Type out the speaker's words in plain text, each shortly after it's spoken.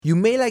You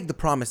may like the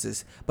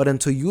promises, but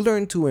until you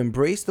learn to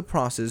embrace the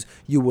process,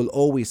 you will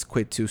always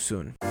quit too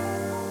soon.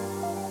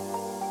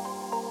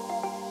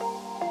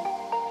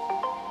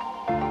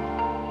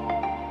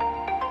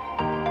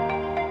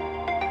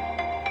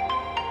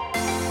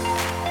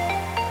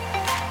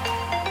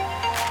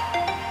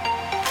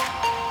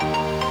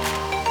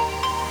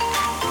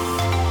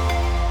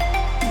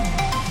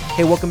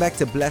 Hey, welcome back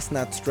to Blessed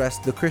Not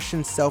Stressed, the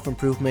Christian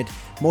self-improvement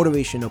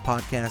motivational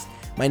podcast.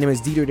 My name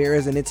is Dieter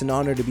Dares, and it's an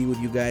honor to be with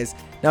you guys.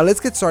 Now, let's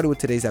get started with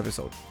today's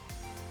episode.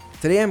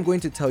 Today, I'm going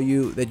to tell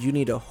you that you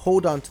need to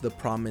hold on to the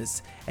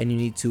promise and you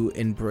need to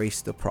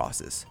embrace the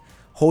process.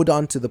 Hold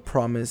on to the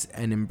promise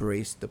and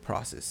embrace the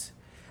process.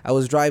 I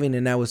was driving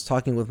and I was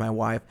talking with my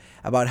wife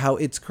about how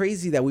it's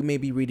crazy that we may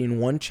be reading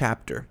one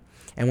chapter,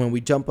 and when we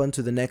jump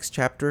onto the next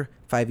chapter,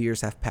 5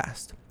 years have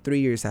passed. 3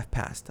 years have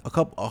passed. A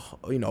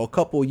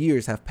couple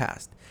years have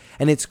passed.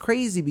 And it's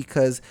crazy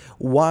because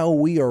while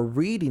we are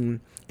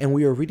reading and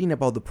we are reading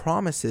about the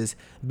promises,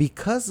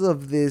 because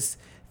of this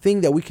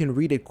thing that we can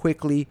read it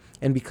quickly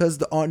and because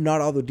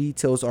not all the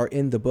details are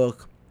in the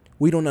book,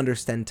 we don't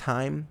understand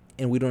time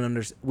and we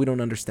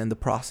don't understand the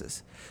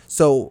process.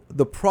 So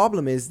the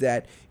problem is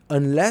that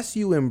unless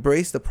you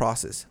embrace the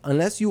process,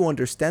 unless you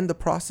understand the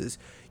process,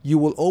 you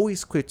will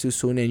always quit too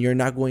soon and you're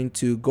not going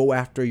to go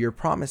after your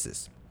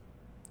promises.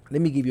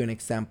 Let me give you an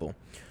example.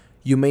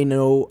 You may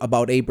know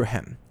about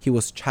Abraham. He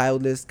was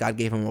childless. God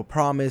gave him a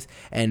promise,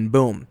 and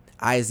boom,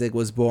 Isaac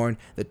was born,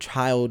 the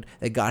child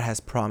that God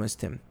has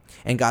promised him.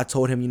 And God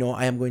told him,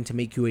 I am going to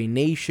make you a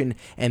nation,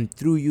 and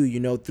through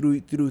you,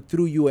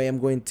 through you, I am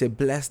going to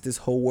bless this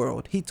whole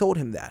world. He told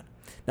him that.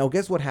 Now,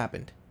 guess what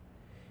happened?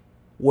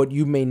 What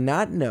you may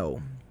not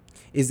know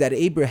is that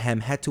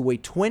Abraham had to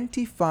wait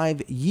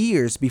 25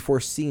 years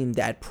before seeing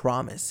that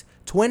promise.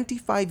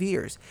 25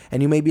 years.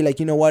 And you may be like,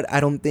 you know what? I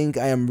don't think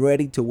I am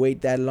ready to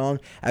wait that long.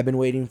 I've been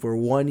waiting for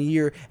 1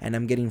 year and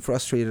I'm getting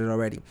frustrated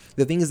already.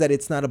 The thing is that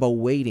it's not about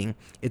waiting.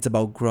 It's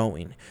about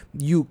growing.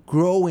 You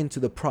grow into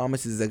the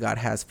promises that God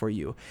has for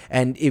you.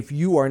 And if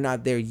you are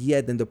not there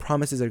yet, then the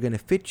promises are going to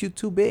fit you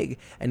too big.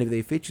 And if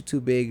they fit you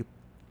too big,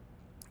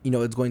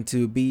 it's going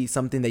to be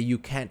something that you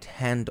can't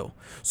handle.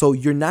 So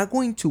you're not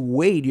going to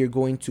wait. You're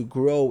going to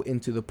grow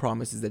into the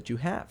promises that you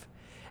have.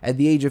 At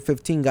the age of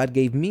 15, God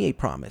gave me a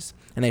promise.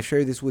 And I've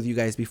shared this with you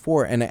guys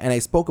before. And I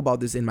spoke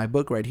about this in my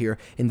book right here.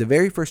 In the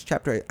very first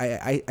chapter,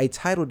 I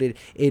titled it,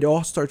 It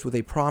All Starts With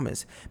a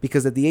Promise.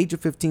 Because at the age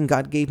of 15,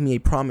 God gave me a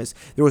promise.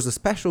 There was a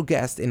special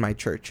guest in my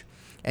church.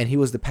 And he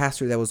was the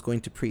pastor that was going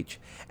to preach.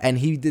 And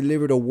he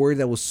delivered a word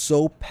that was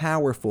so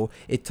powerful.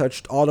 It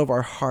touched all of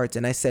our hearts.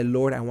 And I said,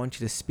 Lord, I want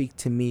you to speak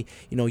to me.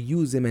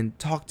 Use him and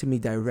talk to me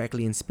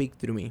directly and speak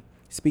through me.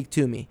 Speak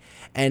to me.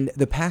 And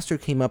the pastor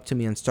came up to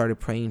me and started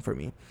praying for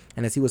me.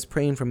 And as he was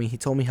praying for me, he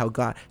told me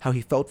how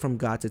he felt from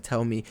God to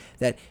tell me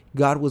that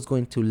God was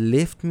going to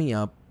lift me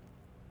up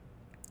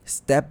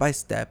step by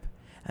step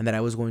and that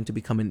I was going to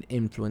become an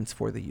influence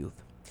for the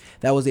youth.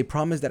 That was a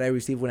promise that I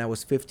received when I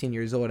was 15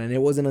 years old. And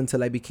it wasn't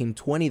until I became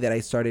 20 that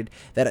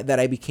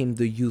I became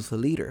the youth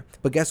leader.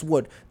 But guess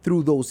what?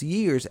 Through those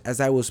years,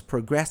 as I was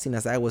progressing,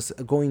 as I was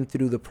going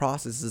through the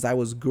process, as I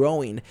was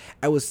growing,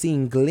 I was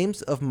seeing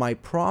glimpses of my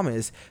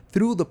promise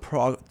through the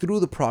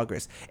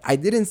progress. I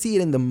didn't see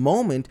it in the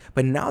moment,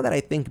 but now that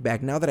I think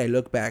back, now that I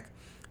look back,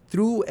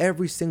 through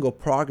every single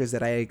progress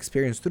that I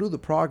experienced, through the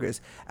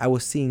progress, I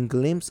was seeing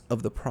glimpses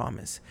of the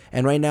promise.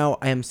 And right now,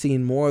 I am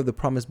seeing more of the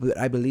promise, but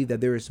I believe that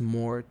there is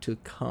more to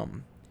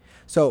come.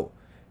 So,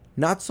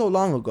 not so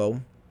long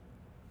ago,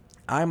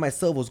 I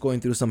myself was going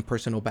through some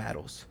personal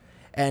battles.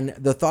 And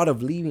the thought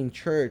of leaving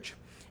church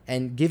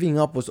and giving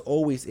up was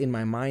always in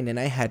my mind. And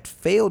I had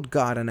failed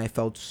God and I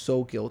felt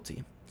so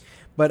guilty.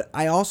 But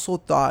I also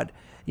thought,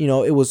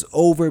 it was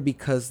over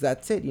because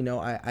that's it.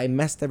 I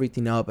messed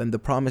everything up and the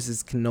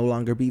promises can no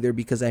longer be there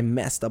because I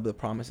messed up the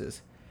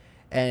promises.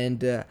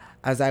 And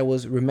as I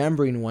was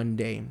remembering one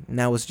day, and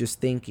I was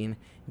just thinking,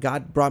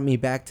 God brought me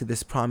back to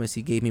this promise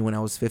he gave me when I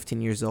was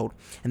 15 years old.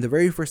 And the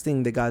very first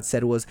thing that God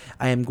said was,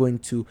 I am going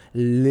to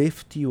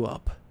lift you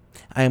up.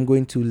 I am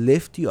going to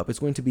lift you up. It's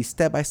going to be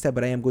step by step,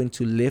 but I am going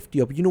to lift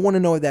you up. You don't want to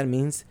know what that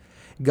means?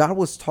 God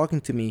was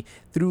talking to me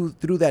through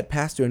that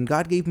pastor, and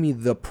God gave me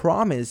the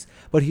promise,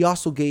 but he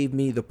also gave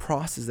me the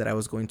process that I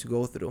was going to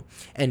go through.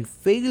 And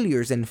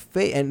failures and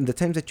the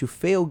times that you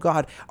fail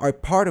God are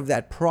part of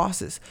that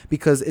process,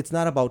 because it's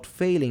not about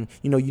failing.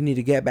 You need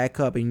to get back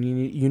up and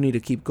you need to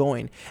keep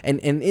going. And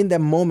in that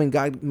moment,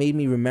 God made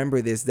me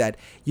remember this, that,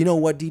 you know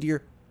what,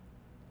 Didier?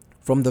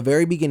 From the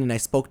very beginning, I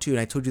spoke to you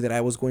and I told you that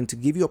I was going to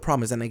give you a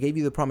promise, and I gave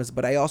you the promise,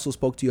 but I also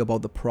spoke to you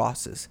about the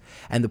process,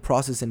 and the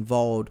process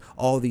involved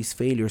all these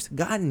failures.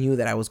 God knew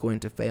that I was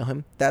going to fail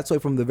him. That's why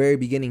from the very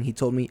beginning, he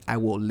told me, I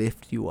will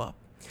lift you up.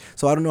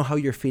 So I don't know how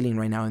you're feeling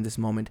right now in this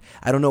moment.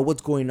 I don't know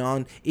what's going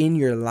on in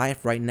your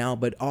life right now,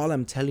 but all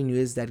I'm telling you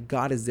is that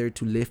God is there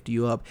to lift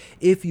you up.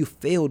 If you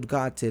failed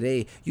God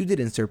today, you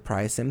didn't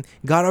surprise him.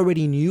 God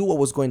already knew what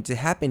was going to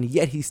happen,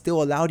 yet he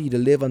still allowed you to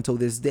live until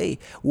this day.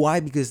 Why?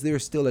 Because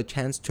there's still a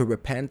chance to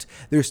repent.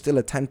 There's still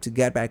a time to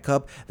get back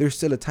up. There's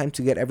still a time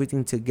to get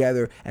everything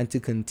together and to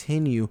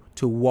continue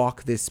to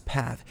walk this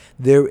path.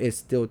 There is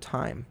still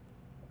time.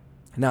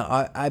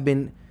 Now, I've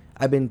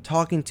been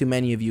talking to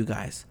many of you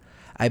guys.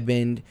 I've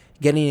been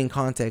getting in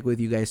contact with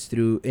you guys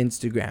through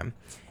Instagram,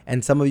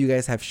 and some of you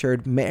guys have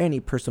shared many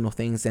personal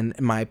things, and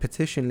my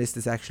petition list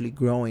is actually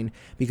growing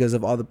because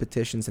of all the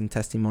petitions and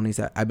testimonies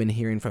that I've been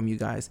hearing from you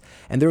guys.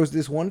 And there was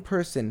this one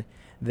person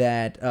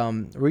that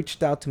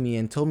reached out to me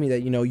and told me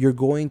that, you're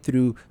going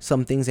through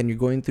some things and you're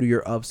going through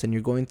your ups and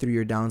you're going through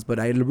your downs, but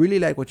I really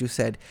like what you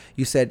said.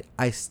 You said,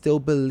 I still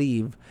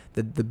believe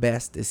that the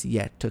best is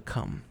yet to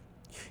come.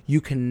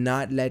 You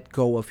cannot let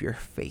go of your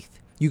faith.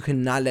 You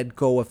cannot let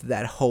go of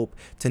that hope,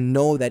 to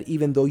know that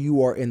even though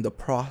you are in the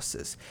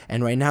process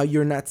and right now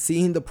you're not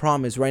seeing the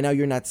promise, right now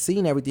you're not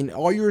seeing everything,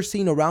 all you're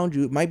seeing around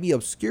you might be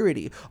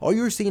obscurity, all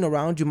you're seeing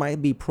around you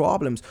might be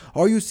problems,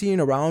 all you're seeing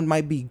around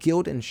might be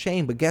guilt and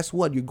shame. But guess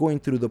what? You're going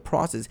through the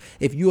process.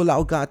 If you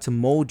allow God to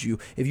mold you,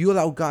 if you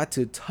allow God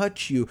to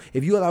touch you,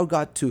 if you allow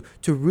God to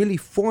really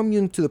form you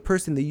into the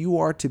person that you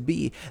are to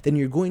be, then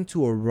you're going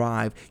to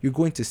arrive. You're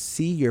going to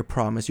see your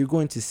promise. You're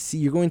going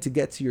to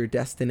get to your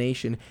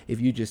destination if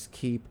you just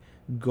keep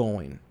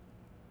going.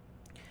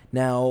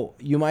 Now,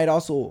 you might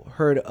also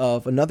heard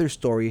of another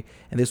story,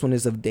 and this one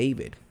is of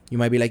David. You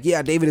might be like,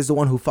 yeah, David is the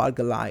one who fought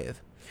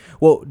Goliath.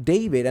 Well,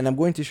 David, and I'm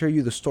going to show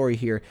you the story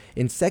here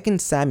in 2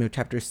 Samuel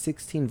chapter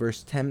 16,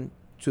 verse 10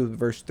 to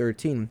verse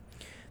 13.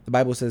 The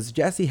Bible says,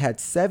 Jesse had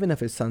 7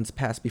 of his sons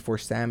pass before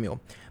Samuel,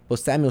 but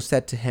Samuel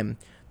said to him,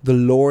 the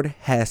Lord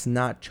has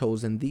not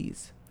chosen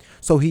these.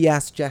 So he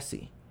asked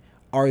Jesse,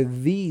 are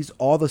these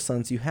all the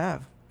sons you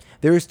have?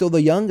 There is still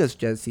the youngest,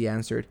 Jesse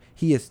answered.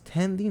 He is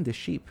tending the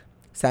sheep.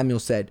 Samuel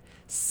said,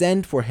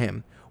 send for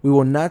him. We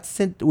will not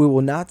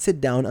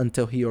sit down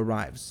until he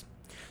arrives.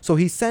 So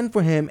he sent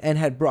for him and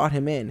had brought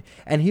him in,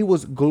 and he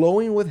was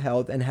glowing with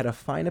health and had a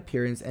fine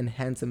appearance and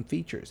handsome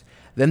features.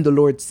 Then the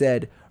Lord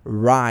said,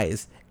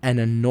 rise and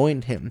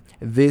anoint him.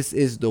 This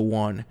is the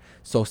one.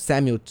 So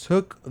Samuel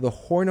took the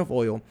horn of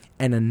oil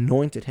and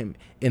anointed him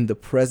in the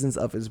presence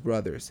of his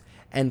brothers.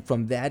 And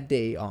from that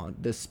day on,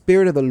 the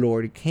Spirit of the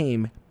Lord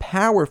came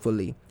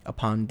powerfully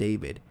upon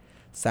David.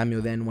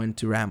 Samuel then went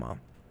to Ramah.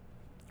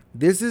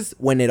 This is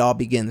when it all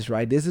begins,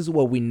 right? This is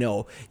what we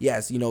know.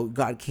 Yes,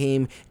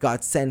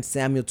 God sent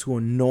Samuel to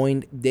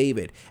anoint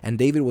David, and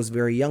David was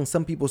very young.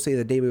 Some people say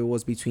that David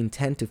was between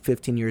 10 to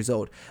 15 years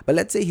old, but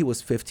let's say he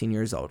was 15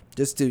 years old,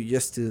 just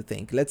to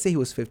think. Let's say he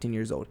was 15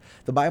 years old.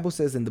 The Bible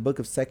says in the book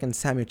of 2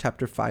 Samuel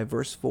chapter 5,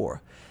 verse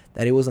 4,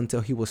 that it was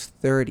until he was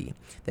 30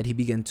 that he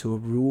began to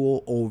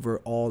rule over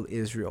all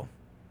Israel.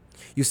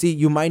 You see,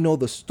 you might know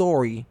the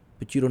story,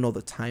 but you don't know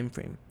the time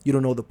frame. You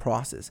don't know the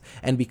process.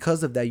 And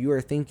because of that, you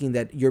are thinking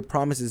that your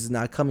promise is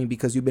not coming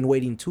because you've been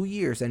waiting 2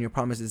 years and your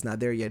promise is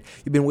not there yet.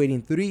 You've been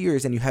waiting 3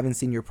 years and you haven't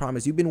seen your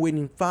promise. You've been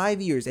waiting 5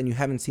 years and you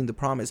haven't seen the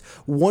promise.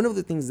 One of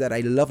the things that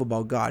I love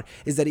about God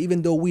is that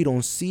even though we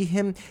don't see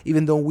him,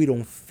 even though we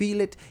don't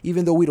feel it,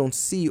 even though we don't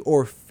see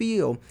or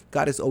feel,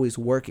 God is always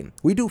working.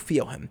 We do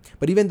feel him,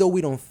 but even though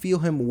we don't feel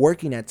him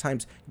working at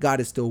times, God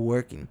is still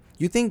working.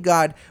 You think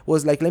God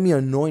was like, let me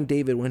anoint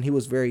David when he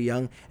was very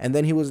young, and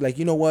then he was like,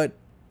 you know what?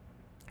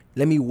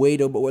 Let me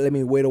wait a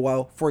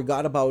while.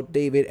 Forgot about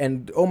David,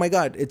 and oh my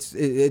God, it's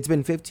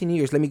been 15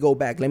 years. Let me go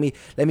back. Let me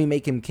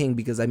make him king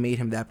because I made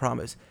him that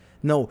promise.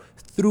 No,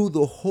 through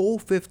the whole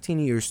 15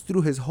 years,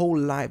 through his whole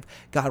life,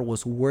 God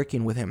was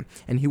working with him,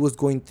 and he was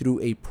going through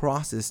a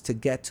process to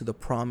get to the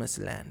promised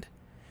land.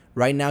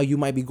 Right now, you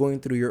might be going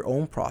through your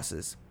own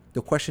process.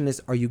 The question is,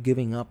 are you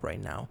giving up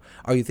right now?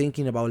 Are you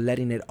thinking about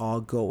letting it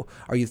all go?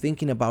 Are you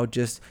thinking about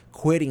just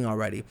quitting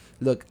already?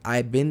 Look,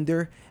 I've been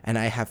there and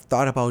I have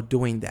thought about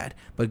doing that,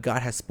 but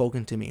God has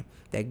spoken to me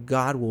that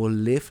God will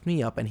lift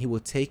me up and he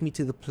will take me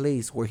to the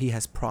place where he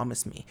has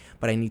promised me.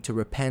 But I need to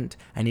repent.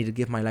 I need to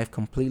give my life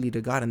completely to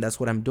God, and that's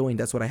what I'm doing.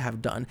 That's what I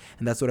have done,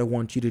 and that's what I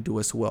want you to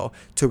do as well,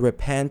 to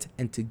repent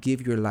and to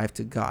give your life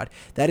to God.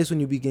 That is when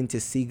you begin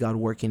to see God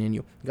working in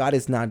you. God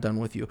is not done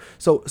with you.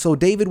 So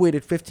David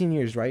waited 15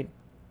 years, right?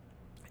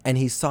 And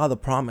he saw the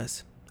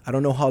promise. I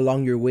don't know how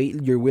long you're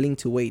willing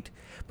to wait,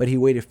 but he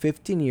waited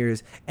 15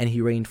 years and he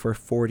reigned for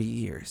 40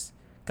 years.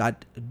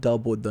 God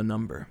doubled the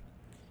number.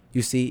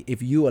 You see,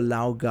 if you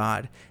allow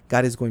God,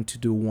 God is going to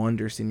do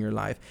wonders in your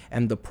life.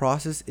 And the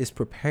process is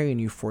preparing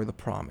you for the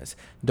promise.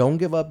 Don't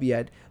give up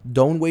yet.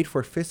 Don't wait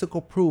for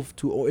physical proof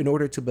in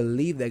order to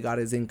believe that God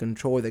is in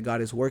control, that God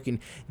is working.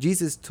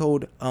 Jesus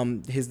told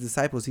his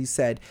disciples, he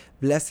said,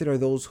 blessed are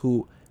those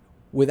who,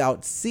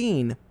 without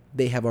seeing,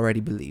 they have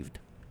already believed.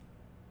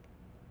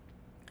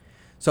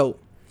 So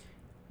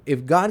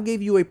if God gave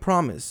you a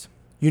promise,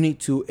 you need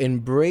to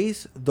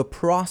embrace the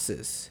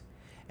process,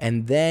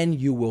 and then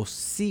you will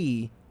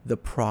see the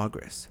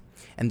progress.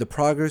 And the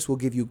progress will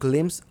give you a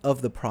glimpse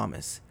of the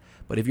promise.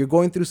 But if you're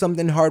going through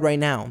something hard right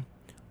now,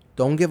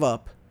 don't give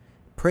up.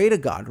 Pray to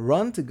God.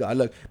 Run to God.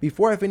 Look,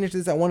 before I finish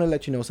this, I want to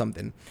let you know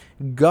something.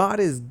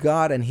 God is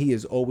God and He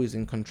is always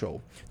in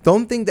control.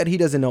 Don't think that He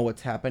doesn't know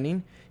what's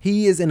happening.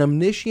 He is an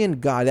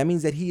omniscient God. That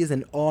means that He is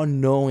an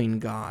all-knowing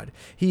God.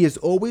 He is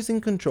always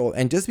in control.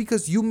 And just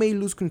because you may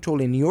lose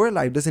control in your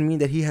life doesn't mean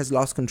that He has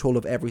lost control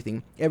of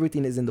everything.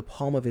 Everything is in the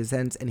palm of His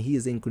hands and He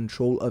is in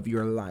control of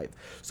your life.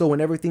 So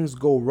whenever things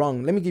go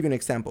wrong, let me give you an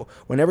example.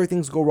 Whenever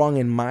things go wrong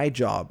in my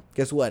job,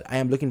 guess what? I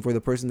am looking for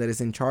the person that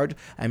is in charge.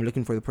 I am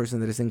looking for the person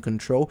that is in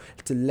control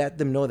to let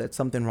them know that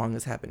something wrong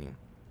is happening.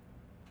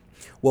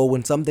 Well,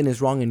 when something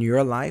is wrong in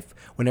your life,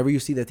 whenever you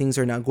see that things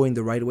are not going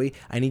the right way,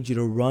 I need you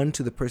to run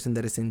to the person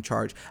that is in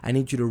charge. I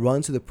need you to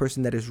run to the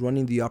person that is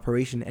running the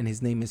operation, and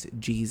his name is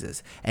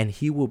Jesus. And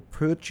He will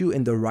put you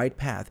in the right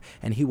path,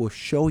 and He will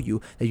show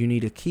you that you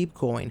need to keep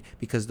going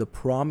because the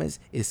promise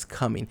is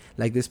coming.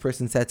 Like this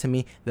person said to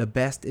me, the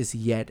best is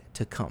yet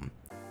to come.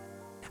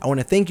 I want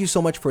to thank you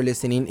so much for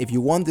listening. If you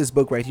want this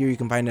book right here, you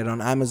can find it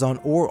on Amazon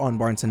or on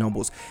Barnes &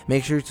 Nobles.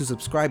 Make sure to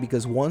subscribe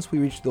because once we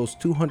reach those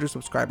 200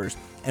 subscribers,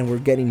 and we're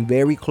getting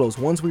very close,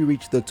 once we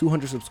reach the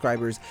 200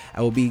 subscribers,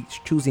 I will be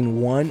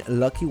choosing one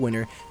lucky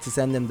winner to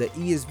send them the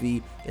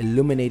ESV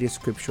Illuminated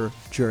Scripture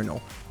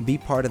Journal. Be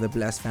part of the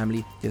Blessed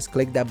family. Just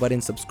click that button,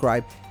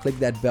 subscribe, click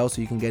that bell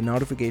so you can get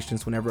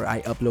notifications whenever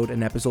I upload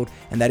an episode,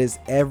 and that is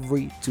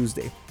every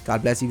Tuesday.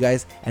 God bless you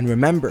guys, and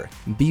remember,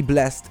 be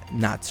blessed,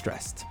 not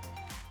stressed.